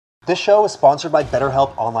This show is sponsored by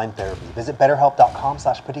BetterHelp Online Therapy. Visit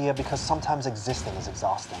betterhelp.com/Padilla because sometimes existing is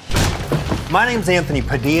exhausting. My name's Anthony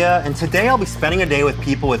Padilla, and today I'll be spending a day with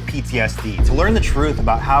people with PTSD to learn the truth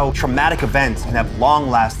about how traumatic events can have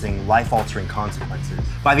long-lasting, life-altering consequences.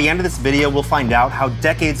 By the end of this video, we'll find out how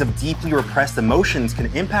decades of deeply repressed emotions can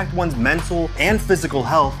impact one's mental and physical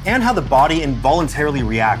health, and how the body involuntarily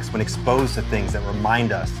reacts when exposed to things that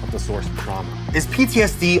remind us of the source of trauma. Is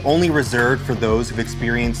PTSD only reserved for those who've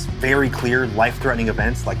experienced very clear, life-threatening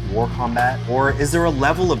events like war combat? Or is there a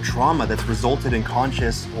level of trauma that's resulted in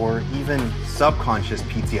conscious or even subconscious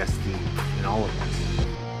PTSD in all of us?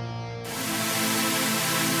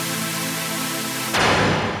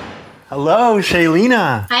 Hello,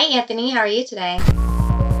 Shaylina. Hi, Anthony. How are you today?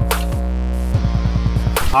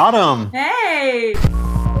 Autumn. Hey.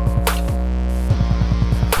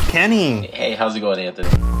 Kenny. Hey, how's it going, Anthony?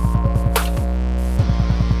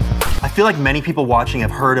 I feel like many people watching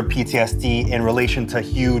have heard of PTSD in relation to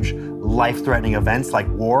huge life-threatening events like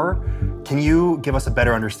war. Can you give us a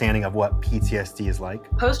better understanding of what PTSD is like?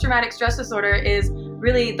 Post-traumatic stress disorder is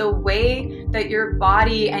really the way that your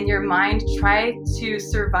body and your mind try to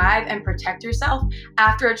survive and protect yourself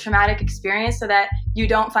after a traumatic experience so that you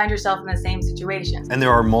don't find yourself in the same situation. And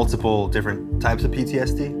there are multiple different types of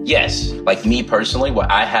PTSD? Yes. Like me personally,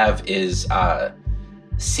 what I have is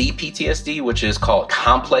CPTSD, which is called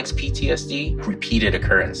complex PTSD, repeated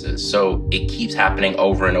occurrences. So it keeps happening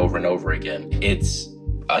over and over and over again. It's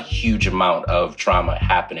a huge amount of trauma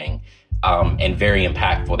happening and very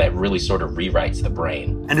impactful that really sort of rewrites the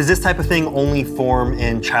brain. And does this type of thing only form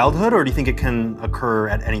in childhood, or do you think it can occur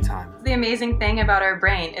at any time? The amazing thing about our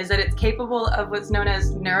brain is that it's capable of what's known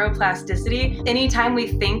as neuroplasticity. Anytime we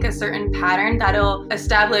think a certain pattern, that'll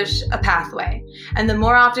establish a pathway. And the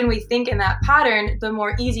more often we think in that pattern, the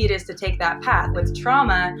more easy it is to take that path. With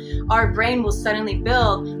trauma, our brain will suddenly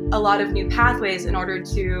build a lot of new pathways in order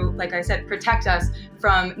to, like I said, protect us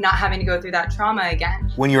from not having to go through that trauma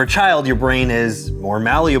again. When you're a child, your brain is more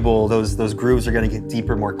malleable. Those grooves are going to get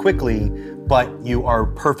deeper more quickly, but you are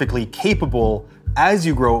perfectly capable as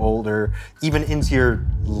you grow older, even into your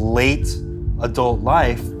late adult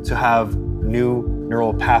life, to have new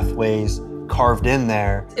neural pathways carved in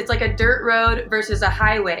there. It's like a dirt road versus a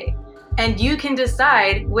highway. And you can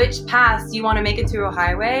decide which paths you want to make it to a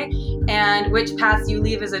highway and which paths you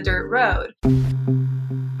leave as a dirt road.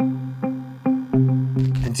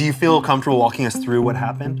 And do you feel comfortable walking us through what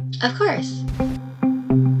happened? Of course.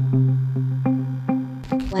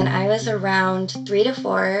 When I was around 3 to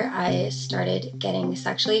 4, I started getting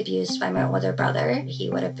sexually abused by my older brother. He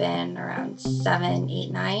would have been around 7,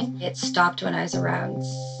 8, 9. It stopped when I was around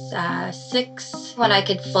 6, when I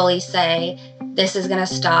could fully say, this is gonna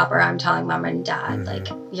stop, or I'm telling mom and dad, like,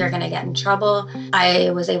 you're gonna get in trouble.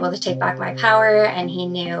 I was able to take back my power, and he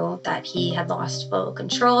knew that he had lost full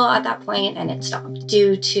control at that point, and it stopped.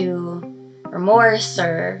 Due to remorse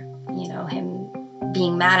or, him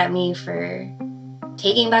being mad at me for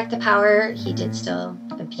taking back the power, he did still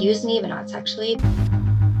abuse me, but not sexually.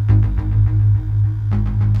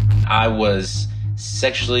 I was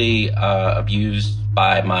sexually abused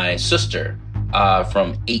by my sister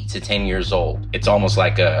from 8 to 10 years old. It's almost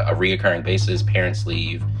like a reoccurring basis. Parents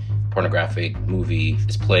leave, pornographic movie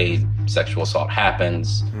is played, sexual assault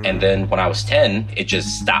happens. And then when I was 10, it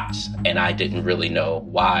just stopped. And I didn't really know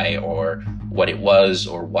why or what it was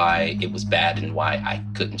or why it was bad and why I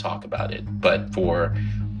couldn't talk about it. But for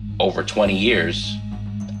over 20 years,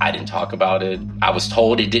 I didn't talk about it. I was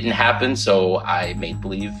told it didn't happen, so I made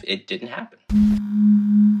believe it didn't happen.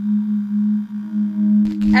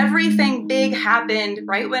 Everything big happened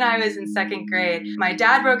right when I was in 2nd grade. My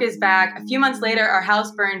dad broke his back. A few months later, our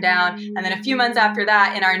house burned down. And then a few months after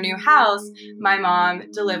that, in our new house, my mom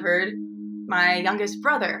delivered my youngest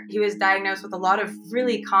brother. He was diagnosed with a lot of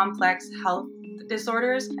really complex health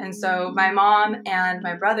disorders. And so my mom and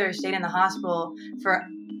my brother stayed in the hospital for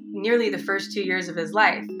nearly the first 2 years of his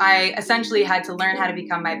life. I essentially had to learn how to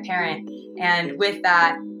become my parent. And with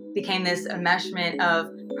that became this enmeshment of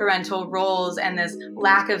parental roles and this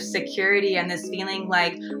lack of security and this feeling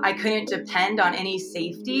like I couldn't depend on any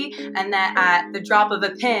safety, and that at the drop of a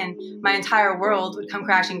pin, my entire world would come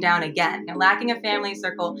crashing down again. Lacking a family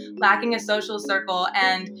circle, lacking a social circle,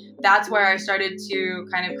 and that's where I started to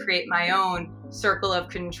kind of create my own circle of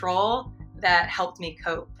control that helped me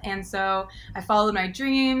cope. And so I followed my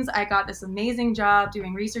dreams. I got this amazing job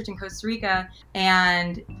doing research in Costa Rica.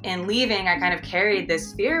 And in leaving, I kind of carried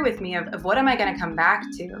this fear with me of what am I going to come back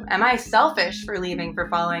to? Am I selfish for leaving, for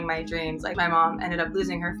following my dreams? Like, my mom ended up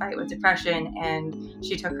losing her fight with depression and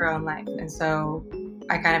she took her own life. And so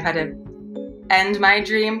I kind of had to end my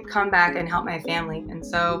dream, come back and help my family. And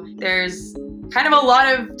so there's kind of a lot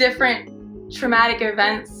of different traumatic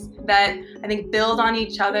events that I think build on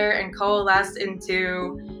each other and coalesce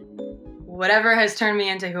into whatever has turned me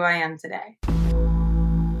into who I am today.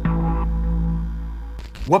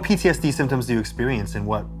 What PTSD symptoms do you experience and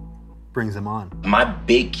what brings them on? My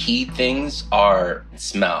big key things are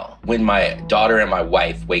smell. When my daughter and my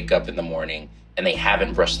wife wake up in the morning and they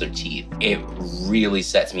haven't brushed their teeth, it really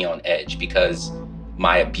sets me on edge because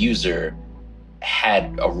my abuser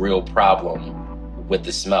had a real problem with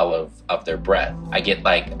the smell of their breath. I get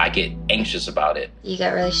anxious about it. You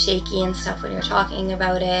get really shaky and stuff when you're talking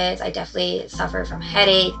about it. I definitely suffer from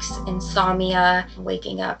headaches, insomnia,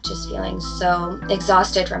 waking up just feeling so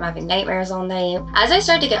exhausted from having nightmares all night. As I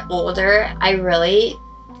started to get older, I really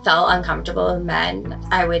felt uncomfortable with men.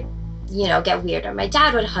 I would get weird when my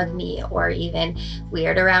dad would hug me, or even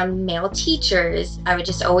weird around male teachers. I would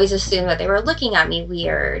just always assume that they were looking at me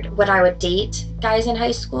weird. When I would date guys in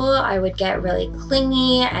high school, I would get really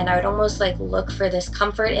clingy and I would almost look for this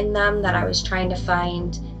comfort in them that I was trying to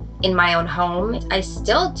find in my own home. I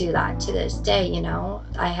still do that to this day,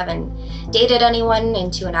 I haven't dated anyone in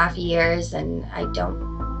 2.5 years and I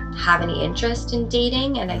don't have any interest in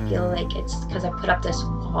dating, and I feel like it's because I put up this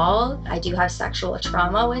wall. I do have sexual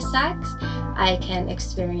trauma with sex. I can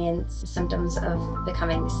experience symptoms of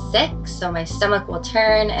becoming sick, so my stomach will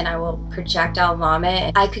turn and I will projectile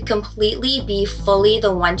vomit. I could completely be fully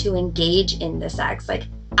the one to engage in the sex.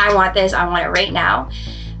 I want this, I want it right now.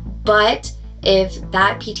 But if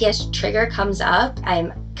that PTSD trigger comes up,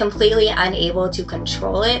 I'm completely unable to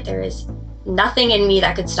control it. There is nothing in me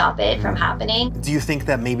that could stop it from happening. Do you think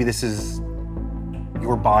that maybe this is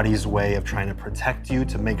your body's way of trying to protect you,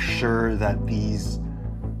 to make sure that these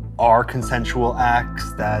are consensual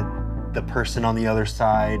acts, that the person on the other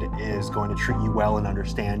side is going to treat you well and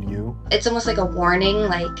understand you? It's almost like a warning,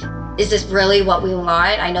 is this really what we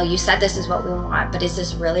want? I know you said this is what we want, but is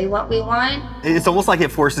this really what we want? It's almost like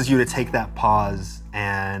it forces you to take that pause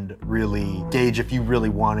and really gauge if you really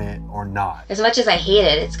want it or not. As much as I hate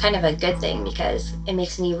it, it's kind of a good thing because it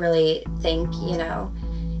makes me really think,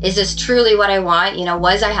 is this truly what I want?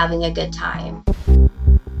 Was I having a good time?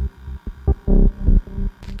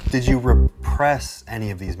 Did you repress any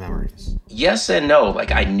of these memories? Yes and no.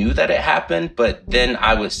 I knew that it happened, but then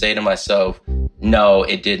I would say to myself, no,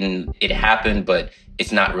 it didn't. It happened, but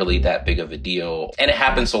it's not really that big of a deal. And it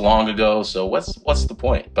happened so long ago, so what's the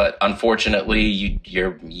point? But unfortunately,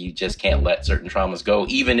 you just can't let certain traumas go.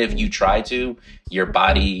 Even if you try to, your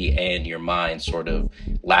body and your mind sort of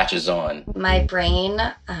latches on. My brain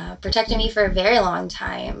protected me for a very long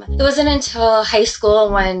time. It wasn't until high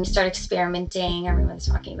school when you start experimenting, everyone's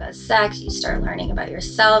talking about sex, you start learning about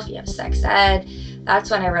yourself, you have sex ed. That's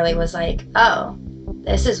when I really was like, oh,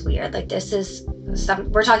 this is weird.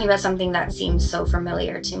 We're talking about something that seems so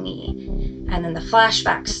familiar to me. And then the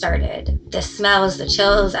flashbacks started. The smells, the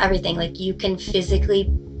chills, everything. You can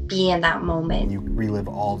physically be in that moment. You relive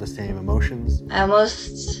all the same emotions. I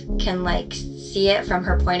almost can see it from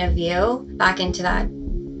her point of view, back into that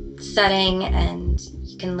setting, and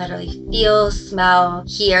you can literally feel, smell,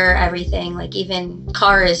 hear everything. Even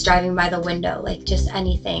cars driving by the window, just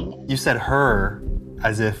anything. You said her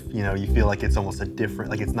as if, you feel like it's almost a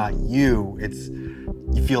different, it's not you,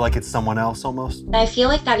 you feel like it's someone else almost. I feel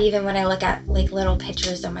like that even when I look at little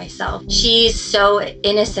pictures of myself. She's so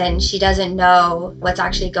innocent, she doesn't know what's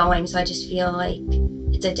actually going, so I just feel like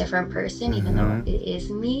it's a different person, even though it is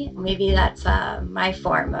me. Maybe that's my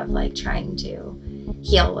form of trying to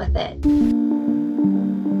heal with it.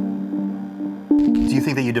 Do you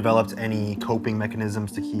think that you developed any coping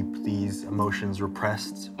mechanisms to keep these emotions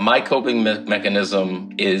repressed? My coping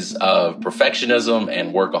mechanism is of perfectionism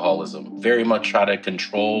and workaholism. Very much try to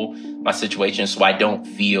control my situation so I don't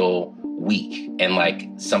feel weak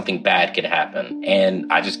and something bad could happen. And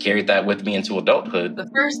I just carried that with me into adulthood. The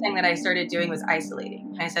first thing that I started doing was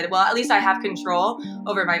isolating. I said, well, at least I have control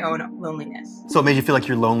over my own loneliness. So it made you feel like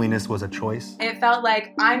your loneliness was a choice? It felt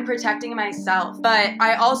like I'm protecting myself. But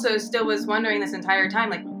I also still was wondering this entire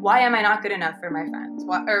time, why am I not good enough for my friends?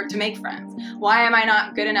 Or to make friends? Why am I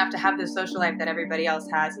not good enough to have the social life that everybody else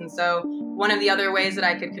has? And so one of the other ways that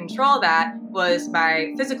I could control that was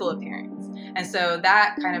my physical appearance. And so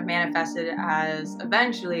that kind of manifested as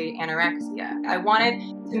eventually anorexia. I wanted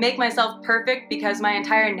to make myself perfect because my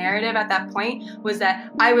entire narrative at that point was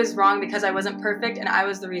that I was wrong because I wasn't perfect and I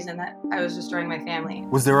was the reason that I was destroying my family.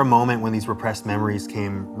 Was there a moment when these repressed memories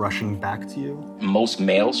came rushing back to you? Most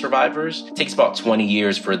male survivors, it takes about 20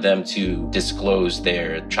 years for them to disclose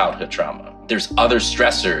their childhood trauma. there's other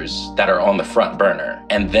stressors that are on the front burner.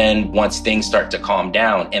 And then once things start to calm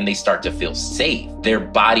down and they start to feel safe, their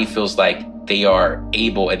body feels like they are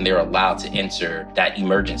able and they're allowed to enter that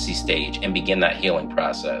emergency stage and begin that healing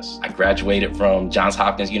process. I graduated from Johns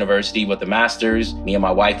Hopkins University with a master's. Me and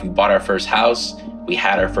my wife, we bought our first house. We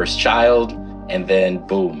had our first child. And then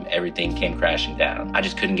boom, everything came crashing down. I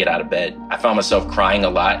just couldn't get out of bed. I found myself crying a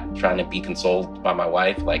lot, trying to be consoled by my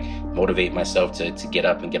wife, like motivate myself to get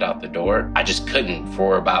up and get out the door. I just couldn't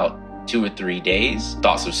for about 2 or 3 days.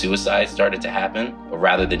 Thoughts of suicide started to happen. But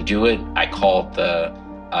rather than do it, I called the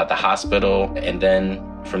hospital. And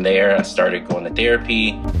then from there, I started going to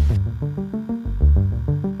therapy.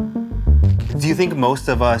 Do you think most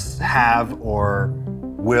of us have or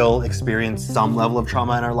will experience some level of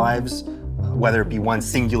trauma in our lives? Whether it be one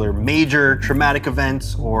singular major traumatic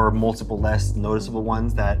event or multiple less noticeable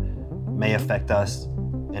ones that may affect us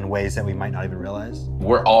in ways that we might not even realize?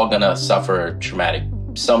 We're all gonna suffer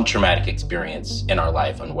some traumatic experience in our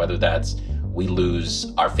life, and whether that's we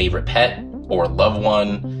lose our favorite pet or loved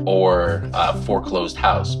one or a foreclosed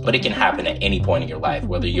house. But it can happen at any point in your life,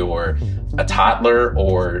 whether you're a toddler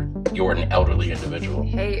or you're an elderly individual.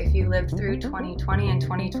 Hey, if you lived through 2020 and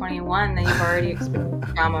 2021, then you've already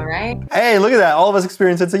experienced trauma, right? Hey, look at that. All of us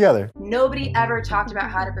experienced it together. Nobody ever talked about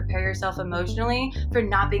how to prepare yourself emotionally for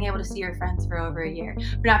not being able to see your friends for over a year,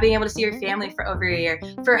 for not being able to see your family for over a year,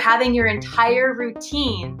 for having your entire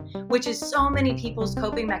routine, which is so many people's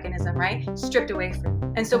coping mechanism, right, stripped away from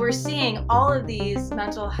you. And so we're seeing all of these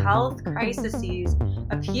mental health crises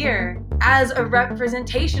appear as a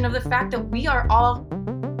representation of the fact that we are all,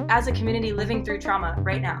 as a community, living through trauma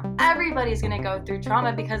right now. Everybody's gonna go through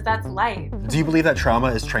trauma because that's life. Do you believe that trauma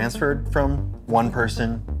is transferred from one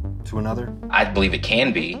person to another? I believe it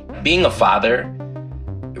can be. Being a father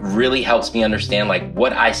really helps me understand like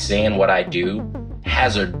what I say and what I do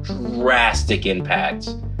has a drastic impact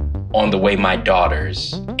on the way my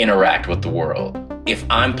daughters interact with the world. If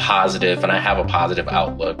I'm positive and I have a positive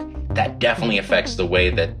outlook, that definitely affects the way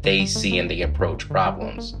that they see and they approach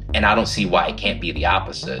problems. And I don't see why it can't be the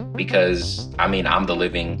opposite, because I mean, I'm the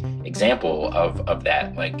living example of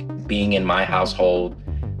that. Like being in my household,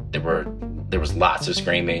 there was lots of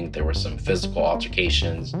screaming, there were some physical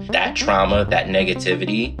altercations. That trauma, that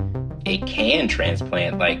negativity, it can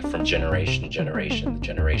transplant like from generation to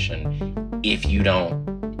generation, if you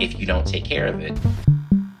don't take care of it.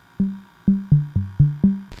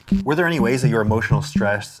 Were there any ways that your emotional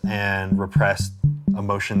stress and repressed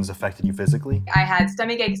emotions affected you physically? I had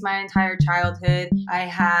stomach aches my entire childhood. I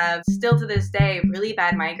have still to this day really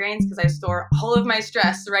bad migraines because I store all of my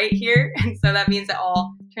stress right here. And so that means it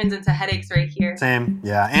all turns into headaches right here. Same,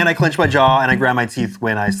 yeah. And I clench my jaw and I grind my teeth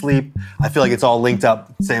when I sleep. I feel like it's all linked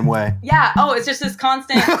up same way. Yeah, oh, it's just this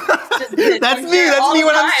constant. That's me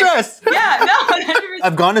when I'm stressed. Yeah, no, 100%.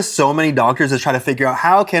 I've gone to so many doctors to try to figure out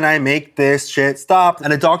how can I make this shit stop.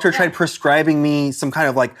 And a doctor tried prescribing me some kind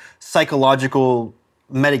of like psychological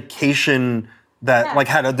medication that like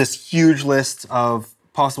had this huge list of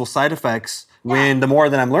possible side effects. When the more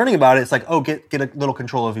that I'm learning about it, it's like, oh, get a little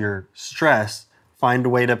control of your stress. Find a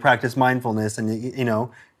way to practice mindfulness, and you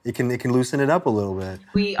know, it can loosen it up a little bit.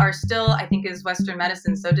 We are still, I think, as Western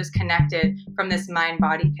medicine, so disconnected from this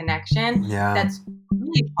mind-body connection. Yeah. That's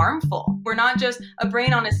really harmful. We're not just a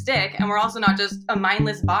brain on a stick, and we're also not just a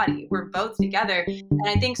mindless body. We're both together. And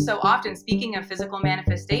I think so often, speaking of physical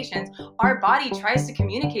manifestations, our body tries to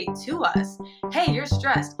communicate to us, hey, you're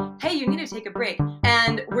stressed. Hey, you need to take a break.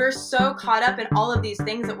 And we're so caught up in all of these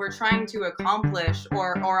things that we're trying to accomplish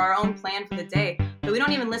or our own plan for the day that we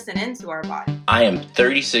don't even listen into our body. I am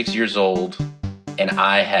 36 years old and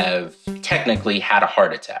I have technically had a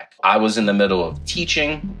heart attack. I was in the middle of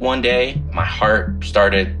teaching one day. My heart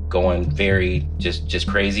started going very just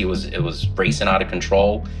crazy. It was racing out of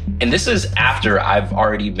control. And this is after I've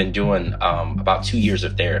already been doing about 2 years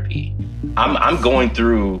of therapy. I'm going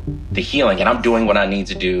through the healing and I'm doing what I need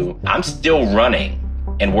to do. I'm still running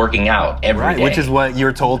and working out every day. Which is what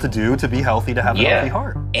you're told to do to be healthy, to have a healthy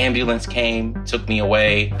heart. Ambulance came, took me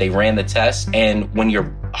away. They ran the test. And when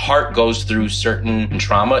your heart goes through certain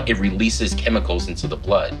trauma, it releases chemicals into the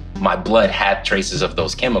blood. My blood had traces of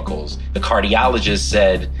those chemicals. The cardiologist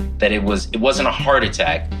said that it wasn't a heart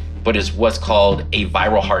attack, but it's what's called a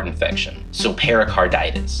viral heart infection. So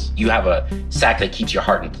pericarditis. You have a sac that keeps your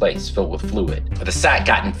heart in place, filled with fluid. But the sac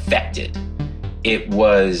got infected. It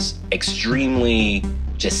was extremely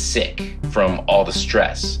just sick from all the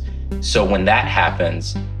stress. So when that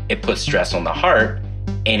happens, it puts stress on the heart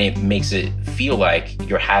and it makes it feel like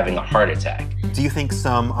you're having a heart attack. Do you think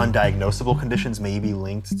some undiagnosable conditions may be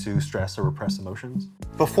linked to stress or repressed emotions?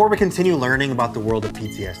 Before we continue learning about the world of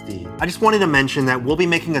PTSD, I just wanted to mention that we'll be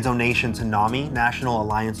making a donation to NAMI, National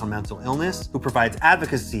Alliance on Mental Illness, who provides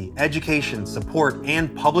advocacy, education, support,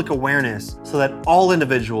 and public awareness so that all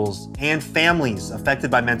individuals and families affected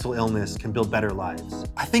by mental illness can build better lives.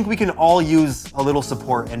 I think we can all use a little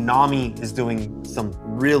support, and NAMI is doing some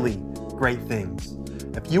really great things.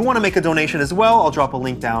 If you want to make a donation as well, I'll drop a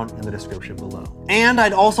link down in the description below. And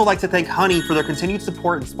I'd also like to thank Honey for their continued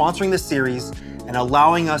support in sponsoring this series and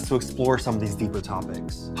allowing us to explore some of these deeper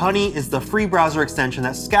topics. Honey is the free browser extension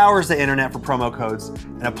that scours the internet for promo codes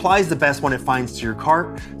and applies the best one it finds to your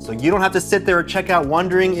cart, so you don't have to sit there at checkout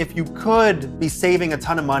wondering if you could be saving a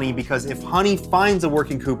ton of money, because if Honey finds a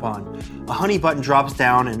working coupon, a Honey button drops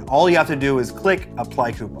down and all you have to do is click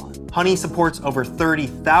Apply Coupon. Honey supports over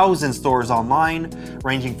 30,000 stores online,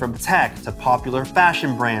 ranging from tech to popular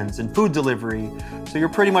fashion brands and food delivery, so you're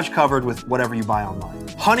pretty much covered with whatever you buy online.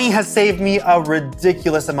 Honey has saved me a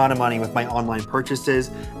ridiculous amount of money with my online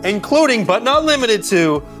purchases, including, but not limited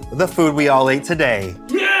to, the food we all ate today.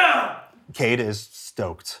 Yeah! Kate is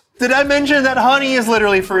stoked. Did I mention that Honey is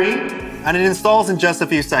literally free? And it installs in just a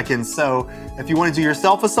few seconds, so if you want to do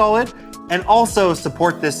yourself a solid and also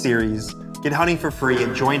support this series, get Honey for free at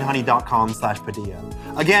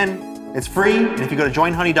joinhoney.com/Padilla. Again, it's free, and if you go to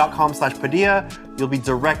joinhoney.com/Padilla, you'll be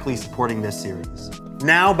directly supporting this series.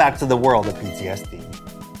 Now back to the world of PTSD.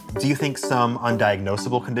 Do you think some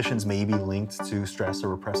undiagnosable conditions may be linked to stress or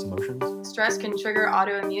repressed emotions? Stress can trigger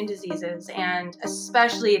autoimmune diseases, and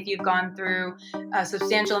especially if you've gone through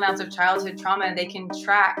substantial amounts of childhood trauma, they can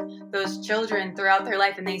track those children throughout their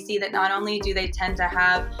life, and they see that not only do they tend to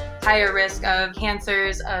have higher risk of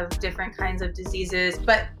cancers, of different kinds of diseases,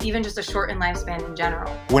 but even just a shortened lifespan in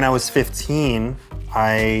general. When I was 15,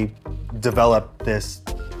 I developed this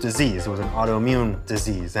disease. It was an autoimmune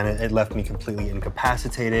disease, and it left me completely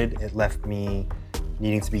incapacitated. It left me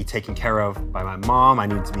needing to be taken care of by my mom. I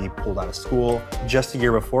needed to be pulled out of school. Just a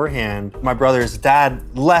year beforehand, my brother's dad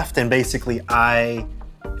left, and basically I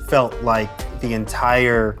felt like the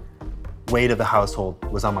entire weight of the household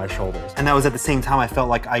was on my shoulders. And that was at the same time I felt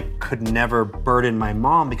like I could never burden my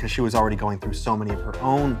mom because she was already going through so many of her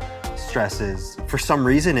own stresses. For some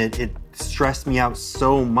reason, it stressed me out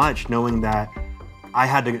so much knowing that I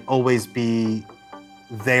had to always be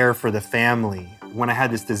there for the family. When I had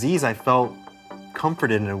this disease, I felt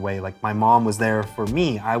comforted in a way, like my mom was there for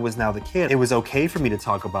me. I was now the kid. It was okay for me to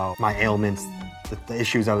talk about my ailments, the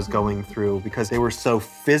issues I was going through, because they were so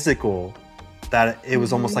physical that it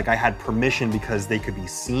was almost like I had permission because they could be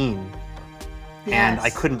seen. Yes. And I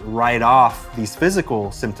couldn't write off these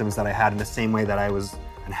physical symptoms that I had in the same way that I was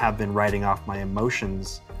and have been writing off my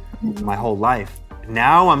emotions my whole life.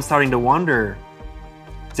 Now I'm starting to wonder,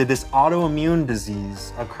 did this autoimmune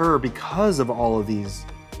disease occur because of all of these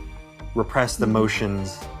repressed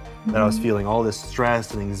emotions that I was feeling, all this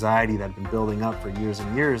stress and anxiety that had been building up for years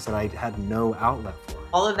and years that I had no outlet for?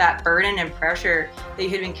 All of that burden and pressure that you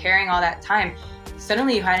had been carrying all that time,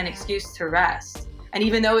 suddenly you had an excuse to rest. And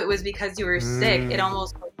even though it was because you were sick, it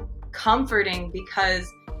almost was comforting because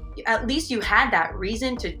at least you had that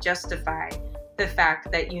reason to justify the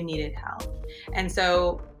fact that you needed help. And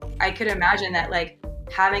so I could imagine that, like,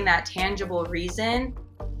 having that tangible reason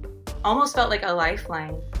almost felt like a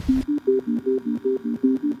lifeline.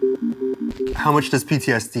 How much does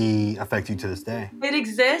PTSD affect you to this day? It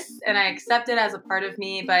exists, and I accept it as a part of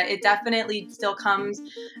me, but it definitely still comes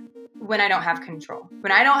when I don't have control.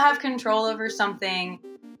 When I don't have control over something,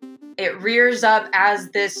 it rears up as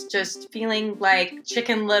this just feeling like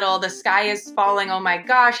Chicken Little, the sky is falling, oh my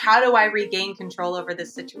gosh, how do I regain control over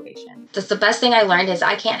this situation? That's the best thing I learned is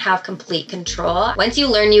I can't have complete control. Once you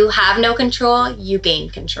learn you have no control, you gain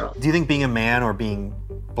control. Do you think being a man or being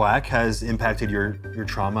Black has impacted your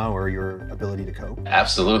trauma or your ability to cope?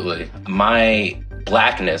 Absolutely. My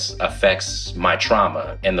Blackness affects my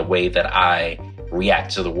trauma and the way that I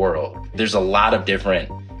react to the world. There's a lot of different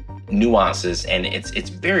nuances, and it's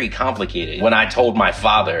very complicated. When I told my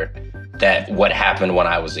father that what happened when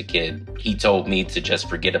I was a kid, he told me to just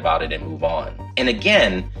forget about it and move on. And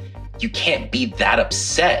again, you can't be that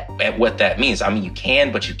upset at what that means. I mean, you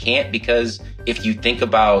can, but you can't, because if you think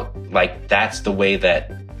about, like, that's the way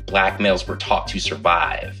that Black males were taught to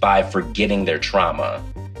survive, by forgetting their trauma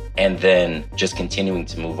and then just continuing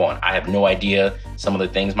to move on. I have no idea some of the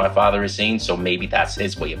things my father is seeing, so maybe that's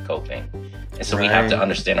his way of coping. And so we have to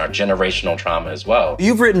understand our generational trauma as well.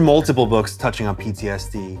 You've written multiple books touching on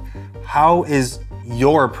PTSD. How is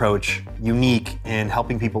your approach unique in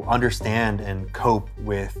helping people understand and cope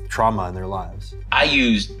with trauma in their lives? I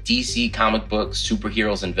use DC comic books,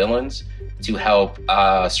 superheroes, and villains to help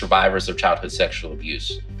survivors of childhood sexual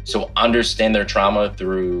abuse. So understand their trauma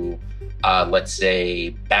through, let's say,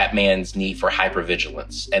 Batman's need for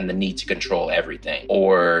hypervigilance and the need to control everything,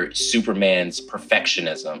 or Superman's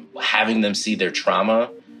perfectionism. Having them see their trauma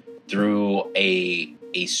through a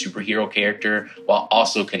superhero character while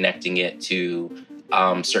also connecting it to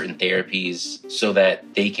certain therapies so that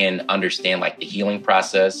they can understand like the healing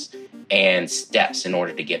process and steps in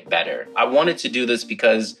order to get better. I wanted to do this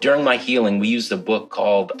because during my healing, we used a book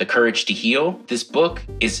called The Courage to Heal. This book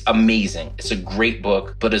is amazing. It's a great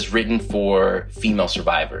book, but it's written for female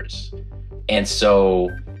survivors. And so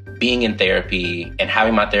being in therapy and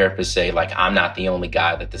having my therapist say, like, I'm not the only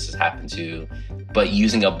guy that this has happened to, but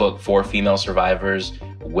using a book for female survivors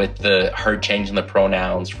with her changing the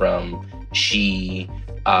pronouns from she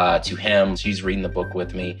to him. She's reading the book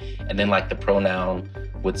with me. And then like the pronoun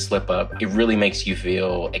would slip up. It really makes you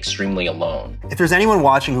feel extremely alone. If there's anyone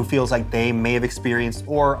watching who feels like they may have experienced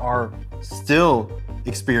or are still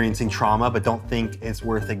experiencing trauma but don't think it's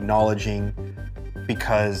worth acknowledging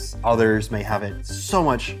because others may have it so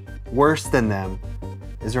much worse than them,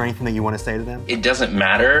 is there anything that you want to say to them? It doesn't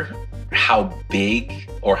matter how big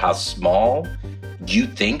or how small you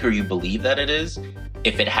think or you believe that it is.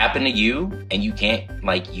 If it happened to you and you can't,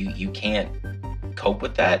 like, you can't cope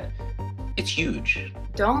with that, it's huge.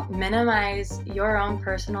 Don't minimize your own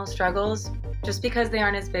personal struggles just because they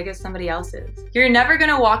aren't as big as somebody else's. You're never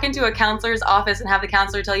gonna walk into a counselor's office and have the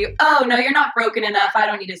counselor tell you, oh, no, you're not broken enough, I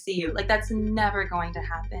don't need to see you. Like, that's never going to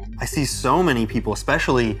happen. I see so many people,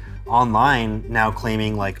 especially online, now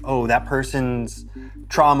claiming like, oh, that person's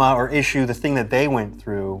trauma or issue, the thing that they went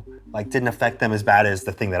through, like didn't affect them as bad as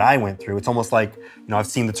the thing that I went through. It's almost like, I've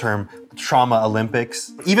seen the term trauma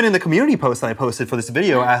Olympics. Even in the community post that I posted for this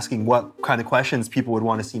video asking what kind of questions people would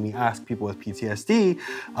want to see me ask people with PTSD,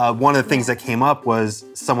 one of the things that came up was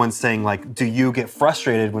someone saying like, do you get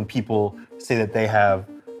frustrated when people say that they have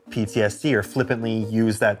PTSD or flippantly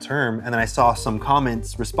use that term? And then I saw some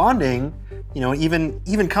comments responding,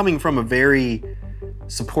 even coming from a very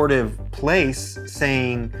supportive place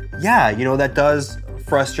saying, yeah, that does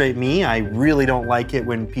frustrate me. I really don't like it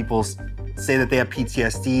when people say that they have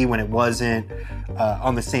PTSD when it wasn't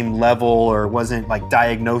on the same level or wasn't like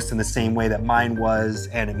diagnosed in the same way that mine was,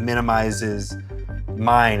 and it minimizes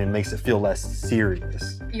mine and makes it feel less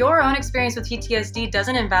serious. Your own experience with PTSD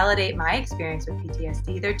doesn't invalidate my experience with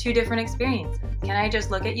PTSD. They're two different experiences. Can I just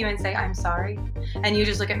look at you and say, I'm sorry? And you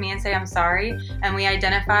just look at me and say, I'm sorry? And we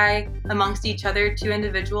identify amongst each other two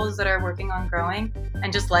individuals that are working on growing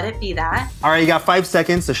and just let it be that. All right, you got 5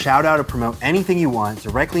 seconds to shout out or promote anything you want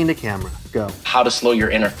directly into camera. Go. How to Slow Your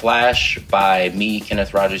Inner Flash by me,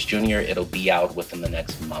 Kenneth Rogers Jr. It'll be out within the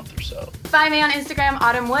next month or so. Find me on Instagram,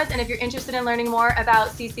 Autumn Woods, and if you're interested in learning more about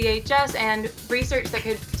CCHS and research that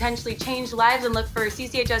could potentially change lives, and look for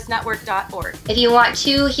cchsnetwork.org. If you want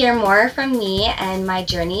to hear more from me and my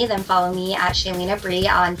journey, then follow me at Shailena Bree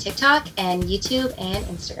on TikTok and YouTube and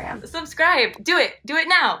Instagram. Subscribe. Do it. Do it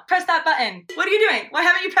now. Press that button. What are you doing? Why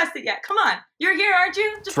haven't you pressed it yet? Come on. You're here, aren't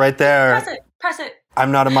you? It's right there. Press it. Press it.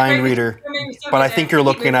 I'm not a mind reader, but I think you're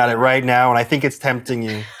looking at it right now, and I think it's tempting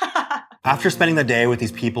you. After spending the day with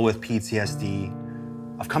these people with PTSD,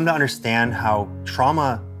 I've come to understand how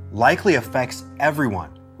trauma likely affects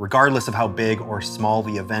everyone, regardless of how big or small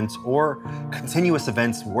the events or continuous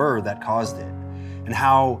events were that caused it, and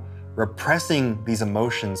how repressing these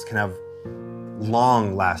emotions can have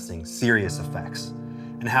long-lasting, serious effects,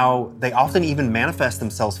 and how they often even manifest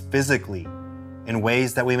themselves physically in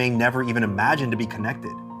ways that we may never even imagine to be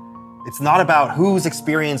connected. It's not about who's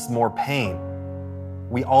experienced more pain.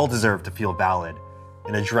 We all deserve to feel valid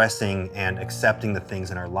in addressing and accepting the things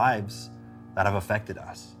in our lives that have affected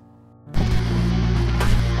us.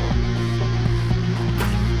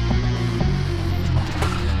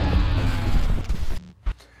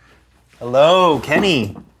 Hello,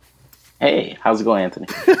 Kenny. Hey, how's it going, Anthony?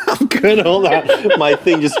 I'm good, hold on. My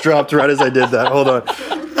thing just dropped right as I did that, hold on.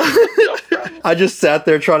 I just sat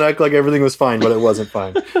there trying to act like everything was fine, but it wasn't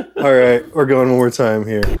fine. All right, we're going one more time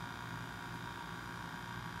here.